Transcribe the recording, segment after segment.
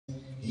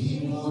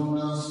He would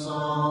not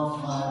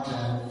suffer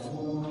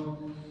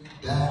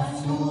that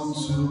fool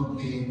to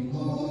be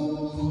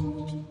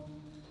moved.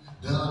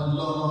 The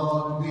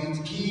Lord will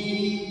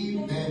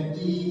keep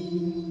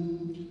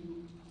thee.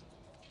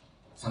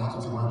 Psalm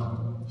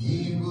 21.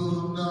 He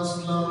will not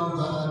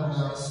slumber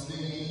nor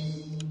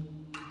sleep,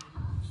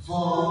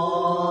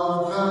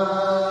 for the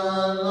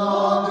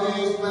Lord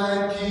is my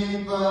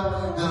keeper,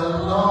 the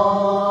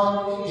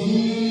Lord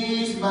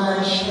is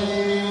my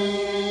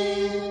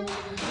shade.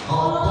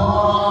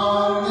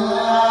 Upon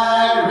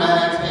thy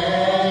right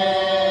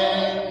hand,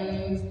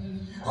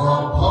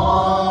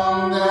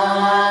 upon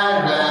thy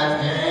right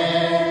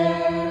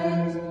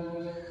hand,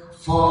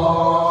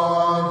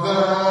 for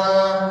the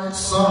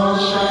sun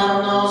shall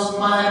not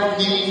smite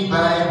me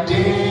by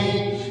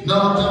day,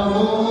 nor the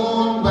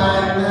moon by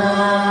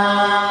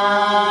night.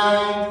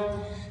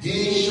 He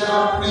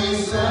shall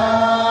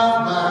preserve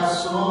my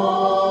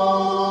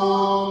soul,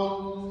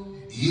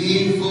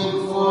 even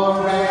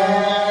forevermore.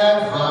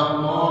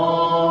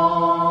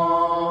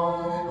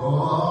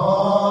 Oh,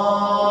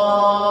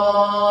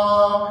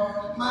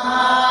 my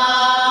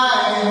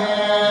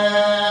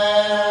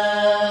help,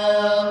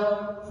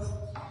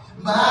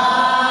 my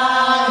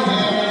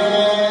help,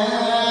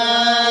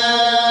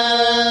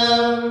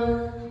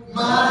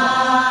 my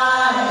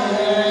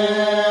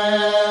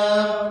help.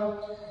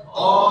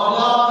 All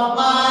of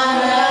my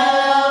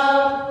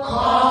help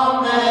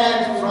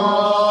cometh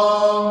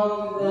from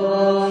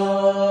God.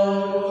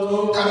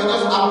 Can we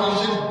just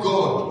appreciate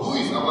God, who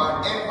is our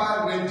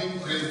ever-ready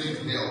present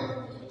help?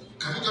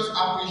 Can we just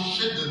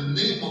appreciate the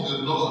name of the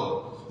Lord,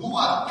 who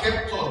has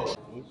kept us?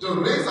 The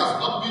race has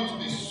not been to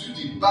be swift,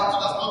 the battle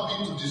has not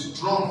been to be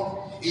strong.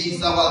 He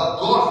is our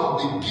God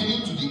from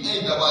beginning to the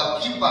end, our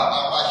keeper,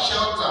 our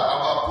shelter,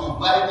 our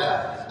provider,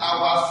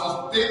 our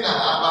sustainer,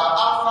 our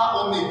Alpha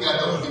Omega,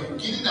 the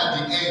beginning and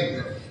the end.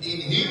 In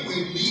Him we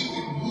live, we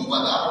move,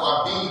 and have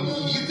our being.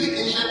 He is the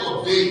ancient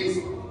of days.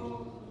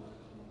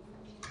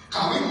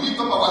 Can we lift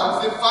up our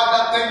hands and say,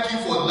 Father, thank you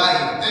for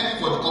life. Thank you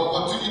for the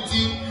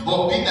opportunity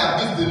of being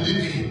amidst the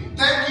living.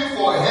 Thank you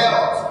for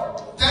health.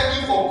 Thank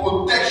you for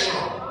protection.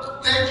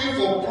 Thank you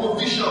for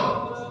provision.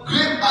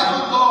 Great are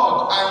you,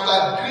 Lord, and you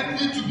are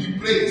greatly to be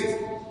praised.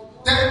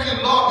 Thank you,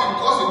 Lord,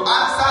 because you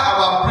answer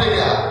our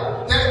prayer.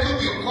 Thank you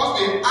because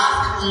we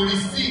ask, we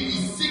receive, we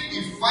seek, we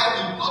find,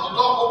 the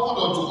door open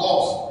unto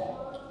us.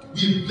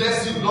 We bless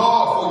you,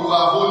 Lord, for you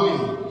are holy,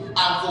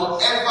 and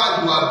forever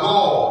you are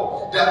God.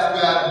 That we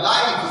are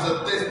alive is a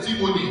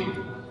testimony.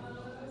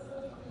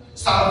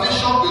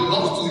 Salvation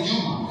belongs to you.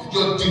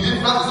 Your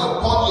deliverance is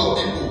upon your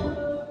people.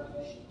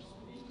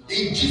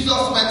 In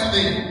Jesus' mighty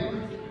name.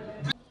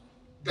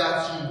 That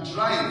you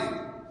drive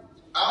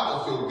out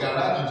of your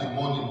garage in the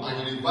morning and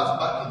you reverse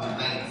back in the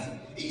night.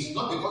 It's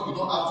not because you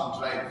don't have to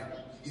drive.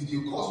 It's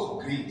because of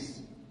grace.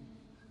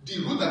 The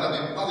route that I've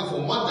been passing for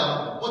more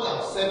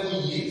than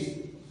 7 years.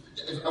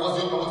 I was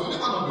the only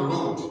one on the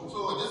road. So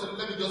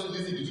let me just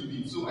listen a little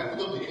bit. So I put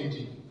up the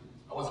engine.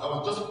 I was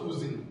just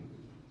cruising.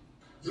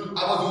 I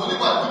was the only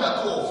one doing that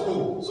to or fro.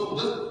 So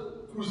just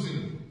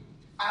cruising.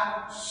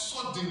 And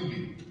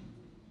suddenly,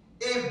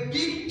 a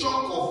big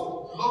chunk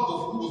of log of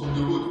food was on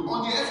the road, on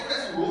the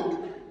express road.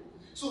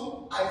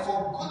 So I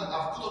forgot that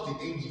I've put up the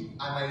engine,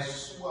 and I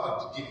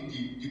swerved.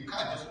 The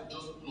car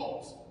just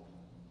blocked.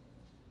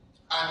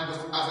 And it was,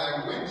 as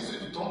I went this way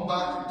to turn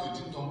back,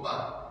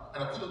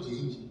 and I put up the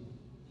engine.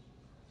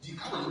 The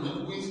car was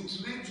going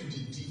straight to the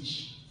ditch.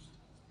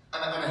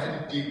 And I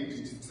had the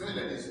trailer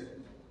like this.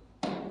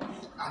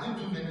 I didn't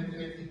do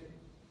anything.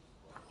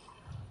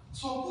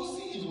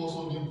 Supposing it was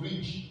on the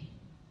bridge.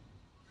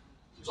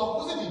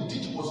 Supposing the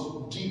ditch was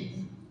deep.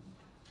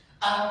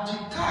 And the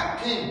car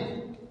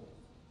came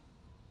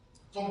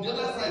from the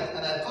other side,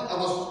 and I thought I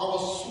was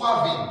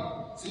swerving.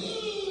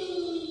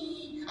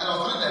 And I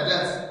was running like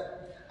that.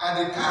 And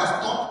the car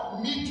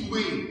stopped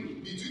midway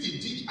between the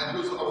ditch and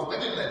the road. So I was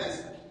making like this.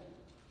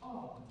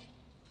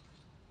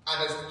 And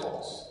I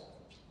stopped.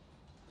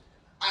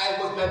 I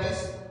was like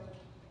this.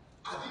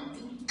 I didn't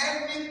do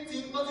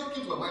anything, nothing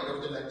came to my mind. I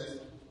was like this.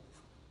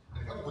 And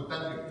the car was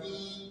dancing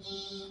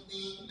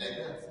like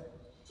that.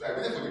 So I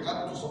waited for the car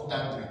to do some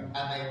dancing. And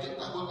I just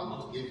thought I'm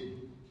not heavy.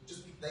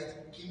 Just like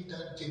came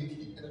down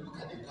gently and I look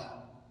at the car.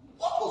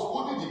 What was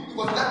holding it? It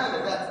was dancing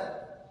like that.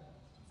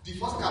 The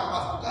first car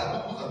passed.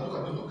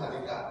 Look at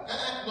the car.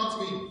 Not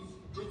me.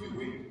 Drove me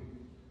away.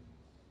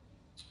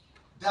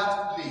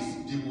 That place,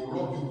 they will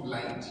rub you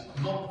blind.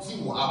 Nothing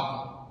will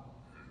happen.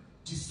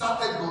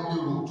 Deserted lonely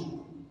road.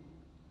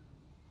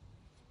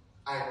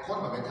 I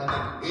called my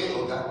mechanic. Hey,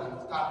 Oga,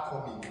 start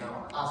coming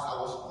now. As I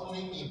was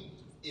calling him,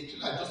 a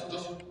trailer just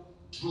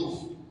drove.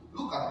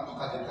 Look at the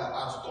car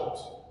and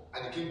stopped.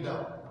 And he came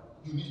down.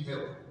 You need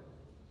help.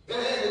 They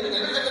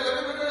begin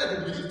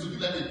to do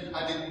like it.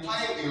 And they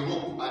tie a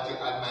rope at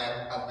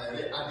my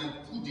leg and they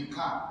pull the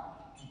car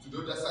to the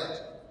other side.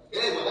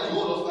 Hey, but then you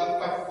hold us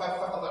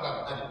 5,000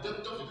 and they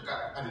jump in the car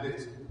and they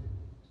left.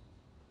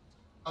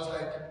 I was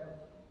like,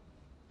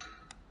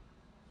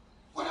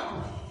 what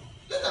happened?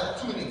 Less than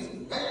 2 minutes.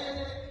 Hey,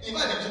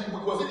 imagine,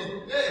 was it,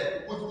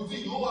 hey, with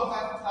you over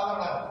 5,000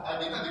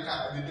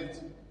 and they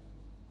left.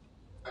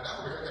 And that's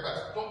what the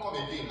mechanic don't come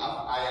again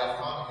after I have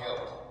found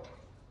help.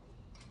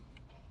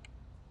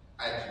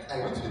 I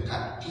went to the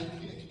car,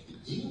 gently,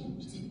 the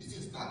thing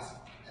starts.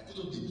 I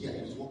put on the gear,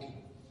 it was working.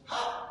 Ha!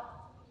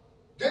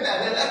 Then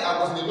I realized I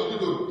was in a lonely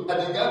road.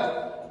 I began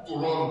to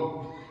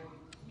run.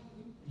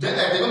 Then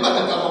I remember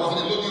that I was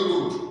in a lonely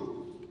road.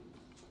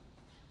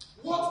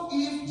 What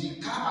if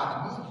the car had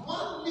moved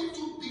one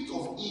little bit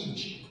of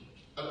inch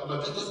and I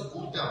might just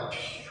go down?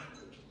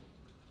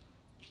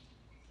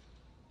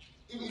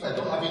 Even if I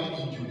don't have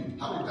any injury,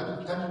 how will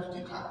I damage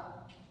the car?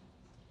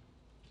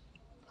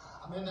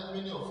 How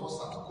many of us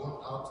have gone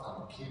out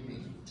and came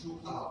in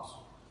throughout?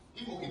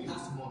 Even okay,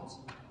 last month,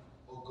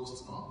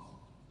 August month,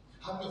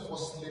 how many of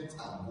us slept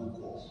and woke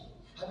up?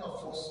 How many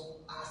of us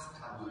asked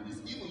and were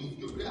released? Even if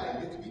your prayer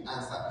is yet to be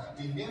answered,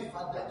 the mere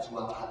fact that you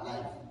are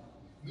alive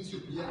means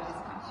your prayer has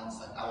been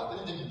answered. I was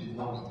telling them in the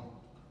morning,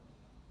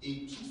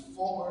 it took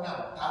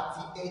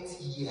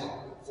 438 years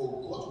for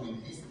God to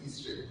release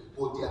Israel,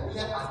 but their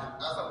prayer has been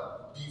answered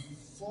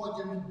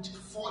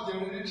before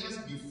generations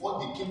before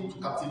they came to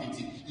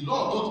captivity. The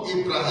Lord told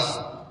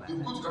Abraham, they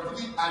will go to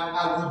captivity and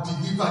I will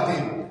deliver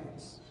them.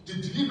 The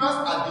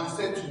deliverance has been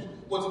said to,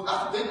 but it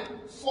has to take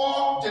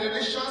 4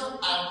 generations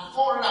and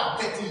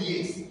 430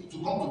 years to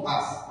come to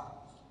pass.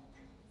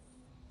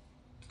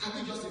 Can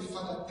you just say,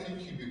 Father, thank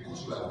you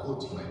because you are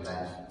God in my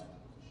life?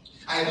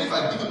 I know if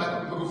I give you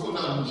my microphone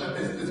now, you shall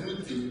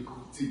testimony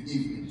till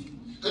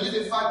evening. Can you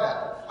say,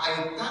 Father, I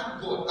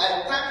thank God. I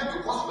thank you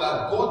because you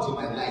are God in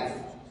my life.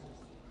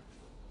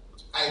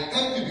 I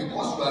thank you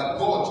because you are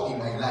God in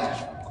my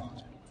life.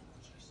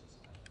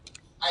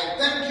 I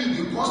thank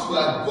you because you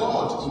are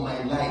God in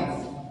my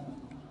life.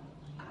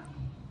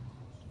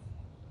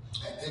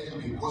 I thank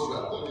you because you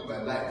are God in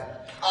my life.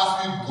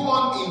 As we go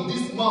on in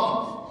this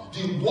month,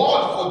 the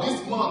word for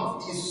this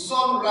month is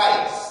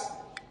sunrise.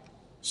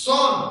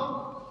 Sun,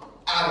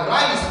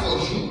 arise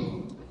for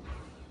you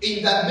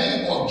in the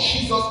name of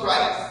Jesus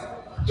Christ.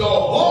 The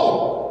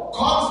whole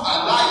comes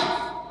alive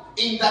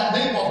in the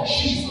name of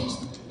Jesus.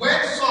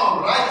 When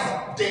sun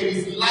rises, there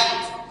is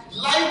light.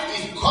 Light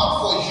is come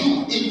for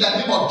you in the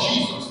name of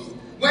Jesus.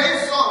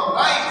 When sun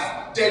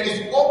rises, there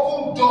is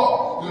open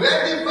door,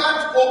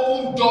 relevant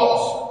open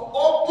doors,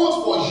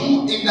 open for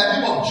you in the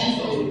name of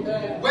Jesus.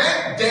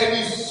 When there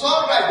is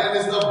sunrise, there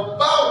is the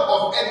bound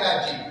of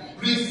energy.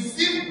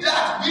 Receive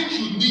that which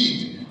you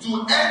need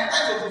to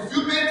enter the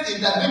fulfillment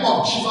in the name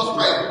of Jesus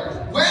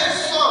Christ. When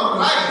sun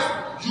rises,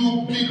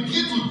 you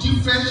begin to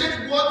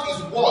differentiate what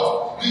is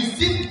what.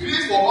 Receive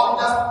grace for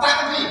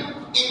understanding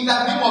in the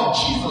name of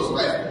Jesus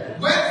Christ.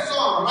 When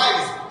sun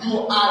rises,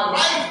 you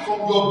arise from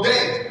your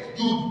bed.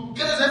 You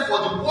get ready for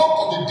the work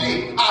of the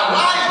day.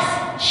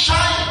 Arise,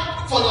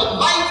 shine, for your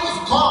light is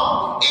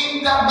come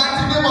in the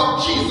mighty name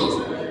of Jesus.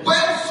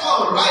 When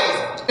sun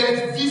rises, there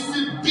is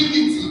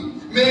visibility.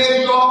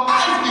 May your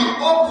eyes be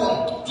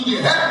open to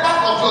the helper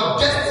of your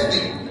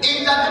destiny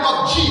in the name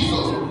of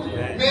Jesus.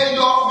 May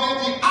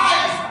the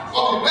eyes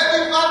of the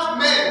relevant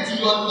men to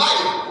your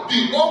life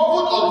be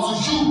opened unto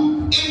you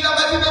in the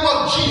mighty name of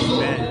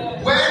Jesus.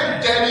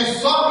 When there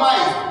is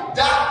sunrise,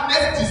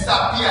 darkness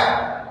disappears.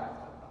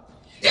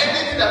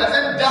 Everything that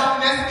represents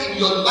darkness in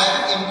your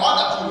life in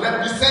order to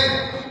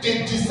represent,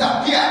 they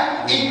disappear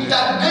in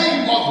the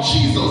name of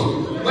Jesus.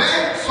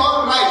 When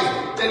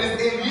sunrise, there is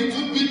a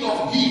little bit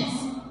of heat.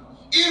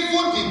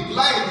 Even the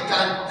blind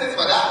can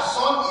testify that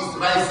sun is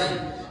rising.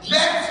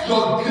 Let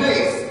your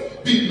grace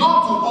be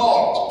known to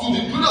all, to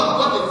the glory of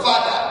God the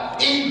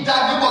Father, in the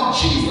name of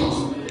Jesus.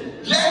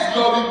 Let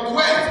your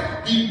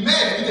request be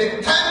made with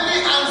a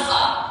timely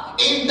answer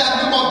in the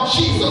name of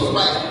Jesus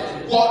Christ.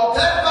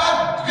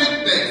 Whatever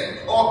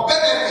greatness or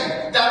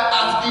benefit that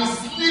has been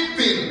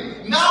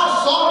sleeping,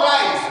 now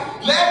sunrise,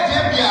 let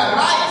them be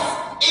arise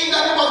in the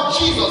name of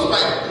Jesus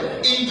Christ.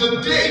 In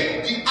the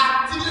day, the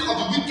activities of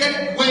the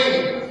wicked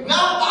wane.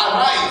 Now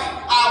arise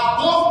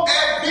above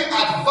every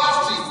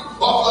adversary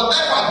of your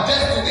life and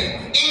destiny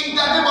in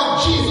the name of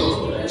Jesus.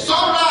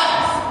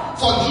 Sunrise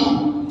for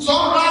you,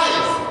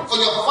 sunrise for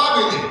your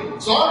family,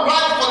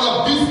 sunrise for your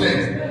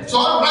business,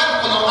 sunrise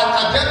for your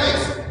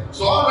academics,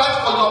 sunrise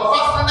for your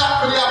personal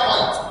prayer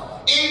point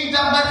in the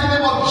mighty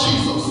name of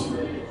Jesus.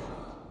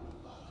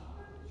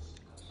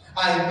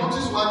 I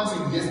noticed one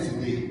thing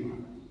yesterday,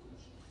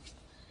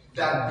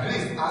 that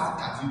grace has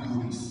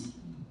categories.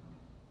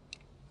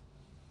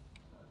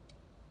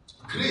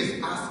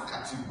 Grace has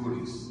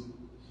categories.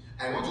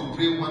 I want to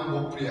pray one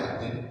more prayer,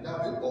 then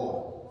that'll be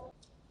all.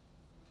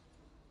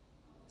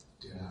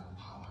 There are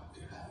power,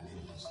 there are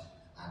levels,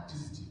 and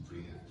this is the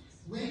prayer.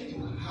 When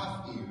you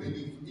have a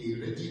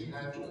ready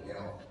hand to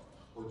help,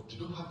 but you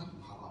don't have the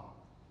power,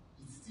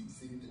 it's still the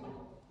same thing.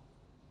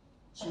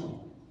 So,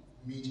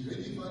 may the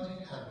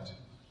relevant hand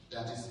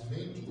that is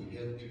meant to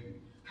help you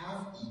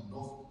have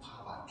enough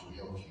power to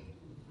help you.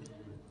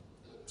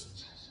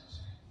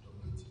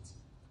 Don't get it.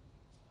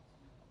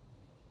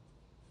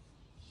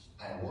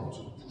 I want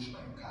to push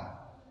my car.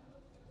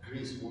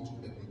 Grace wants to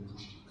let me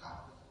push the car.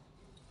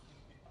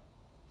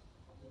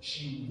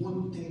 She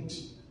wanted,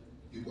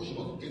 because she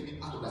wants to get me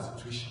out of that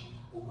situation.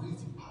 But where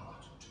is the power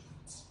to do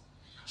it?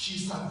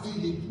 She's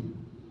available.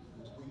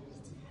 But where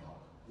is the help?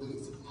 Where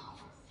is the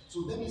power? So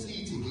let me say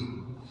it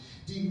again.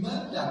 The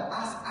man that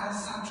has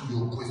answer to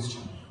your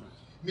question,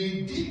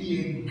 may they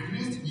be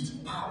engraced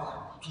with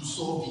power to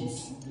solve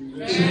it.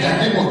 Amen. In the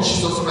name of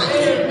Jesus Christ.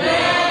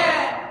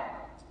 Amen.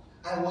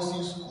 I was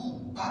in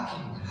school back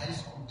in high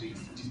school days.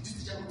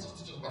 This teacher was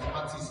teaching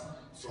mathematics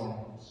from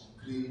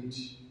grade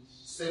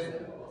 7.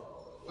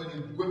 When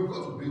we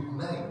got to grade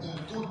 9,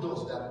 he told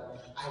us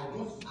that I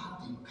don't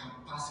have the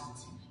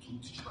capacity to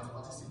teach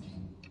mathematics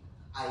again.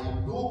 I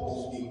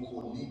know of a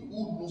colleague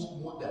who knows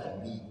more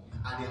than me,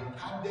 and they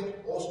handed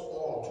us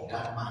all to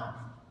that man.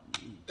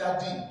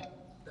 Daddy,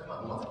 that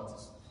man knows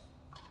mathematics.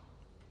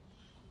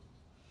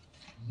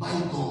 My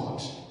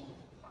God,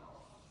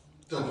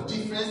 the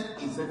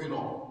difference is very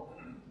long.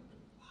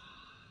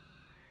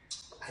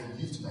 I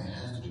lift my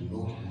hands to the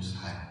Lord Most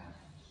High.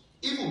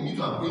 Even me,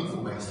 I'm praying for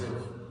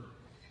myself.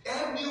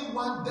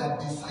 Anyone that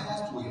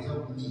desires to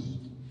help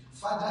me,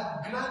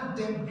 Father, grant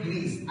them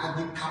grace and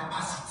the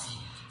capacity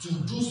to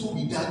do so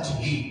without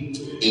delay.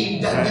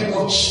 In the name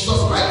of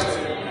Jesus Christ.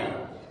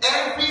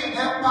 Every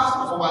helpers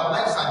of our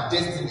lives and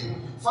destiny,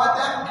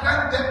 Father,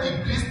 grant them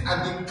the grace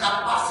and the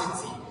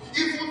capacity,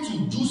 even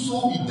to do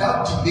so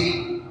without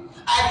delay.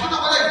 I don't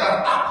know whether it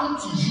has happened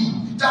to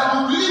you that you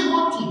really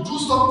want to do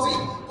something,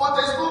 but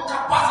there's no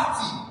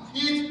capacity.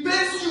 It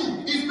pains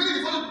you. It's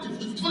really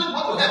difficult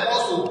want to help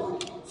also.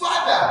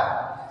 Father,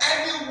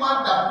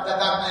 anyone that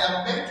I am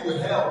meant to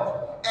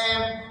help,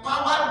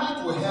 empower me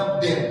to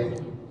help them.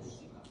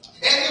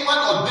 Anyone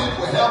of them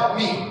to help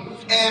me,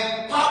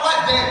 empower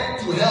them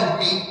to help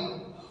me.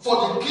 For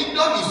the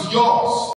kingdom is yours.